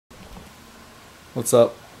What's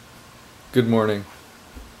up? Good morning.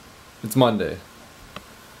 It's Monday.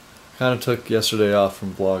 Kind of took yesterday off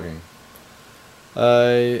from vlogging.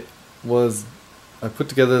 I put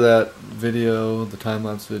together that video, the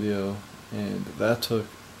time-lapse video, and that took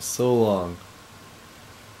so long.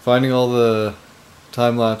 Finding all the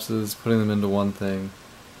time lapses, putting them into one thing,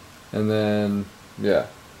 and then, yeah,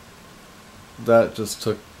 that just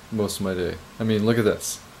took most of my day. I mean, look at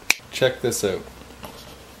this. Check this out.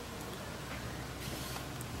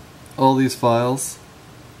 All these files,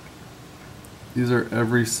 these are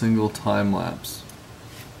every single time lapse.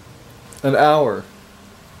 An hour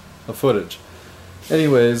of footage.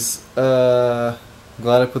 Anyways, I'm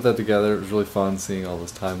glad I put that together. It was really fun seeing all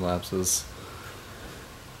those time lapses.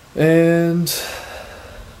 And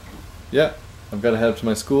yeah, I've got to head up to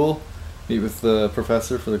my school, meet with the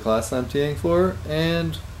professor for the class I'm TAing for,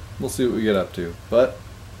 and we'll see what we get up to. But,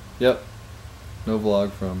 yep, no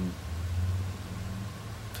vlog from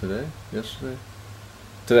today? Yesterday?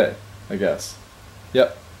 Today, I guess.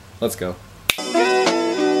 Yep, let's go.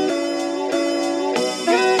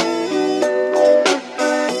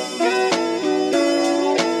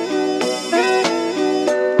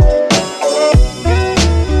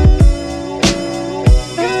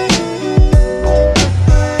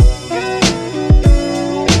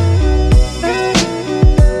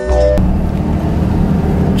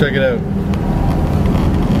 Check it out.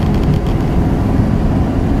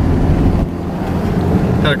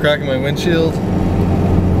 Had a crack in my windshield,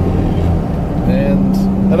 and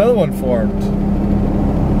another one formed.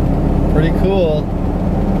 Pretty cool.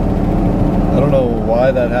 I don't know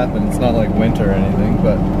why that happened. It's not like winter or anything,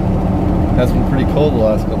 but it has been pretty cold the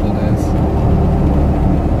last couple of days.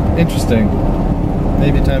 Interesting.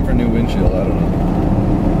 Maybe time for a new windshield, I don't know.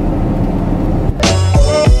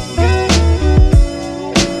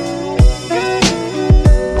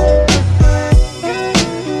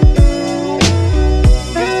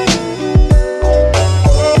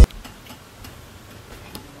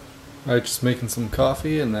 Alright, just making some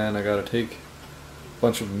coffee, and then I gotta take a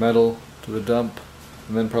bunch of metal to the dump,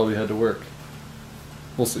 and then probably head to work.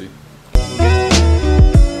 We'll see.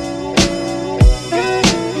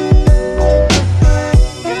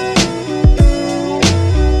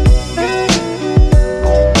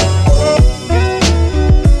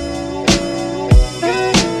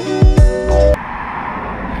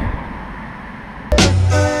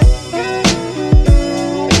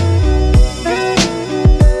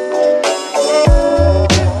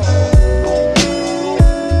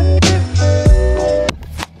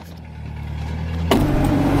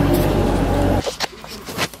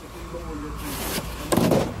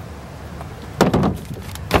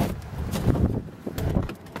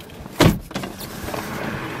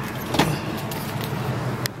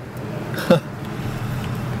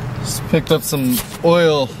 Just picked up some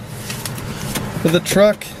oil for the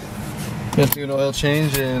truck. Gonna do an oil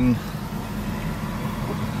change in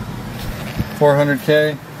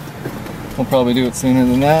 400K. We'll probably do it sooner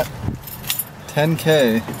than that.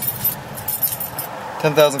 10K.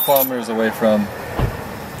 10,000 kilometers away from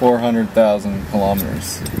 400,000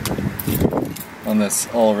 kilometers on this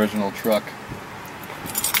all-original truck.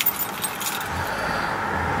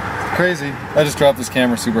 Crazy. I just dropped this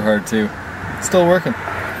camera super hard too. It's still working.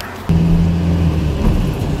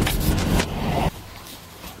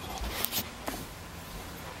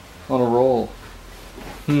 On a roll.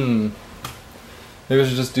 Maybe I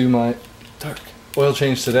should just do my oil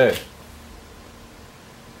change today.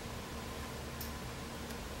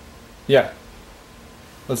 Yeah.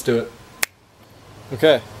 Let's do it.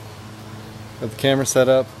 Okay. Got the camera set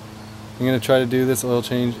up. I'm going to try to do this oil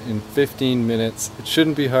change in 15 minutes. It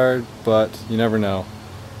shouldn't be hard, but you never know.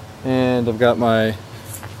 And I've got my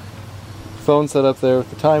phone set up there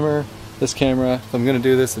with the timer, this camera. If I'm going to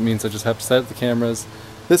do this, it means I just have to set up the cameras.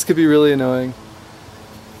 This could be really annoying.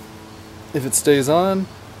 If it stays on,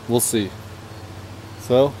 we'll see.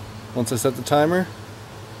 So, once I set the timer,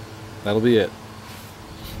 that'll be it.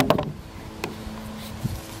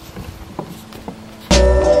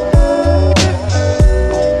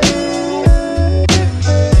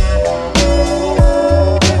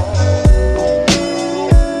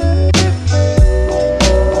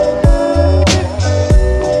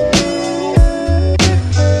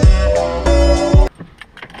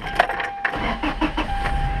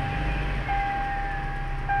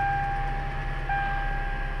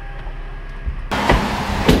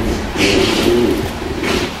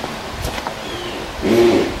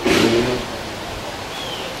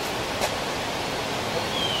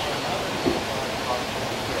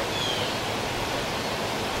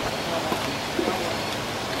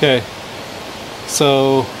 Okay,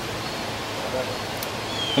 so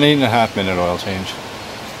an 8.5 minute oil change.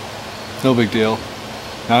 No big deal.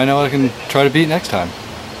 Now I know what I can try to beat next time.